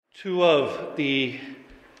Two of the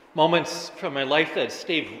moments from my life that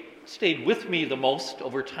stayed with me the most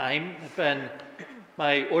over time have been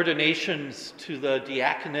my ordinations to the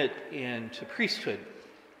diaconate and to priesthood.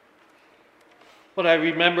 What I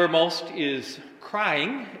remember most is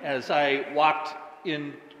crying as I walked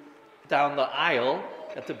down the aisle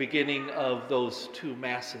at the beginning of those two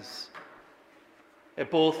masses.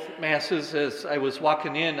 At both masses, as I was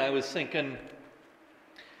walking in, I was thinking,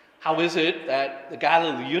 how is it that the God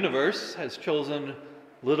of the universe has chosen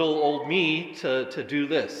little old me to do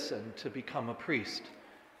this and to become a priest?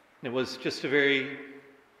 And it was just a very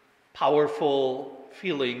powerful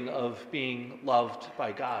feeling of being loved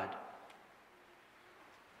by God.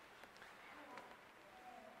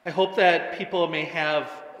 I hope that people may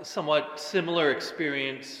have a somewhat similar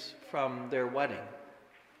experience from their wedding,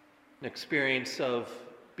 an experience of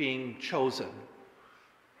being chosen,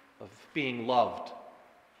 of being loved.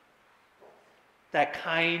 That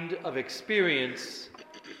kind of experience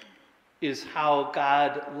is how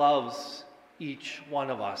God loves each one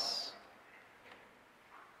of us.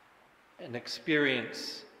 An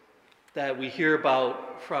experience that we hear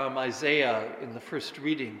about from Isaiah in the first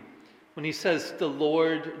reading, when he says, "The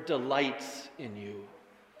Lord delights in you."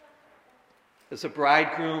 As a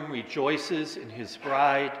bridegroom rejoices in his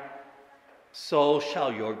bride, so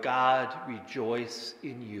shall your God rejoice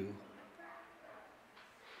in you.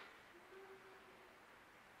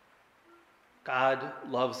 God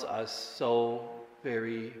loves us so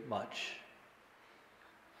very much.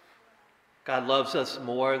 God loves us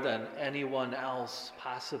more than anyone else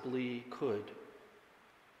possibly could.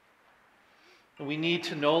 And we need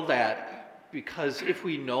to know that, because if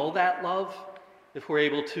we know that love, if we're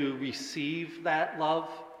able to receive that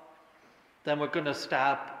love, then we're going to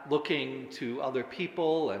stop looking to other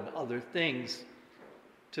people and other things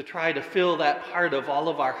to try to fill that part of all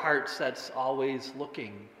of our hearts that's always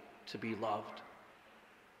looking to be loved.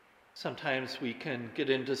 Sometimes we can get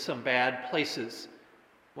into some bad places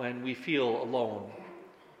when we feel alone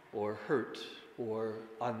or hurt or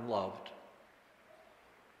unloved.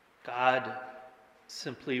 God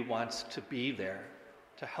simply wants to be there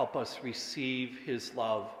to help us receive his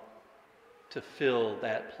love, to fill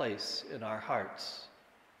that place in our hearts.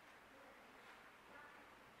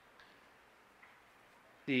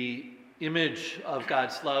 The image of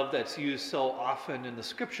God's love that's used so often in the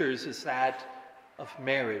scriptures is that of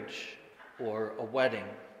marriage or a wedding.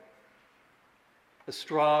 A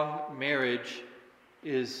strong marriage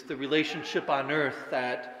is the relationship on earth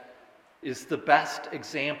that is the best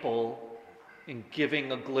example in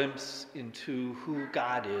giving a glimpse into who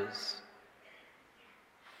God is.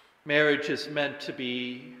 Marriage is meant to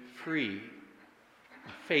be free,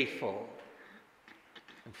 faithful,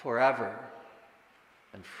 and forever,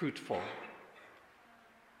 and fruitful.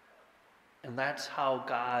 And that's how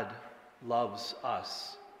God loves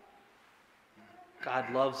us.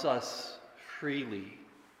 God loves us freely.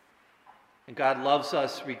 And God loves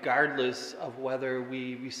us regardless of whether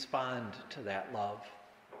we respond to that love.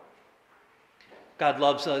 God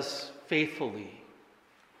loves us faithfully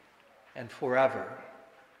and forever.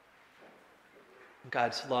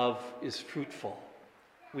 God's love is fruitful.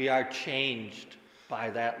 We are changed by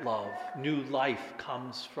that love. New life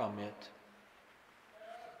comes from it.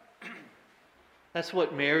 That's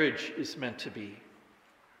what marriage is meant to be.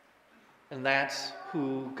 And that's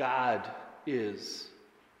who God is.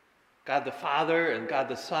 God the Father and God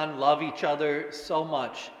the Son love each other so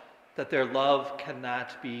much that their love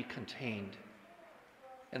cannot be contained.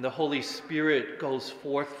 And the Holy Spirit goes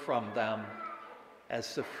forth from them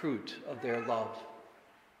as the fruit of their love.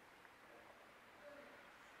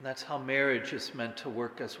 And that's how marriage is meant to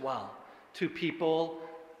work as well. Two people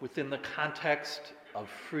within the context of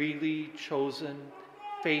freely chosen,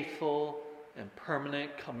 faithful, and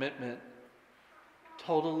permanent commitment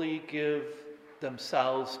totally give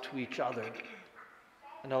themselves to each other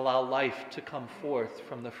and allow life to come forth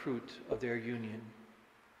from the fruit of their union.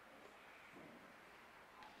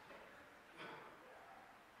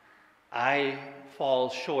 I fall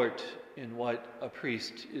short in what a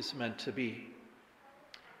priest is meant to be.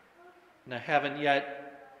 And I haven't yet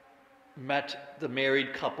met the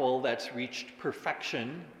married couple that's reached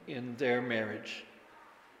perfection in their marriage.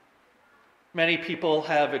 Many people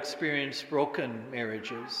have experienced broken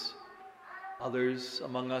marriages. Others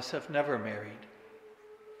among us have never married.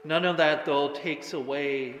 None of that, though, takes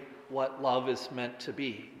away what love is meant to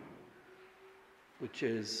be, which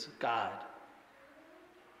is God.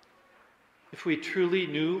 If we truly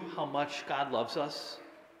knew how much God loves us,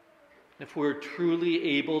 if we're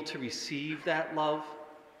truly able to receive that love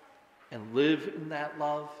and live in that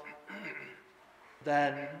love,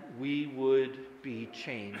 then we would be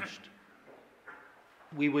changed.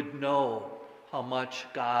 We would know how much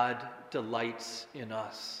God delights in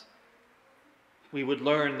us. We would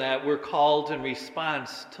learn that we're called in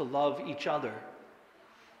response to love each other,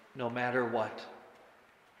 no matter what.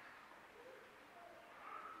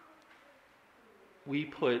 We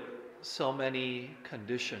put so many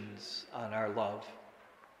conditions on our love.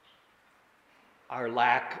 Our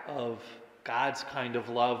lack of God's kind of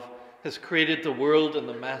love has created the world and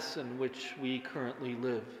the mess in which we currently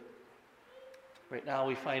live. Right now,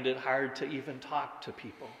 we find it hard to even talk to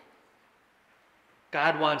people.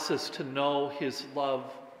 God wants us to know his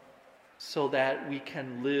love so that we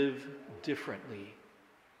can live differently,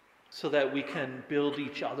 so that we can build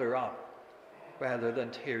each other up rather than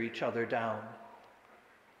tear each other down,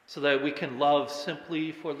 so that we can love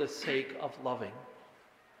simply for the sake of loving,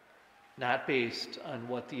 not based on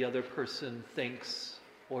what the other person thinks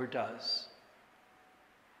or does.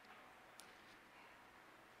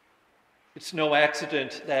 It's no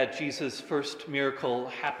accident that Jesus' first miracle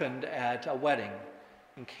happened at a wedding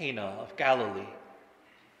in Cana of Galilee.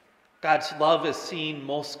 God's love is seen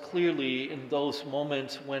most clearly in those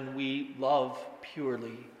moments when we love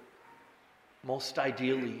purely, most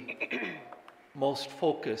ideally, most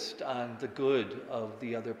focused on the good of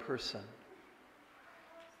the other person.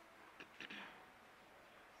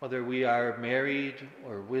 Whether we are married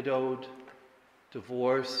or widowed,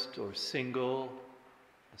 divorced or single,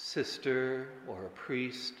 a sister or a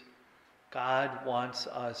priest, God wants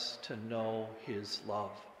us to know his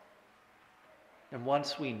love. And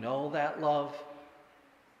once we know that love,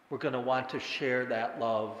 we're going to want to share that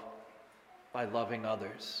love by loving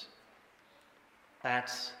others.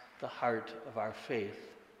 That's the heart of our faith.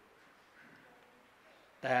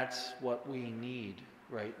 That's what we need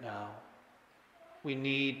right now. We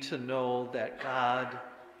need to know that God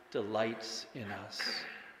delights in us,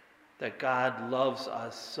 that God loves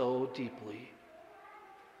us so deeply,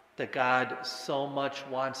 that God so much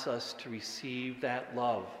wants us to receive that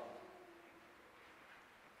love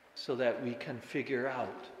so that we can figure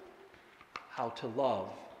out how to love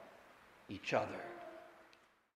each other.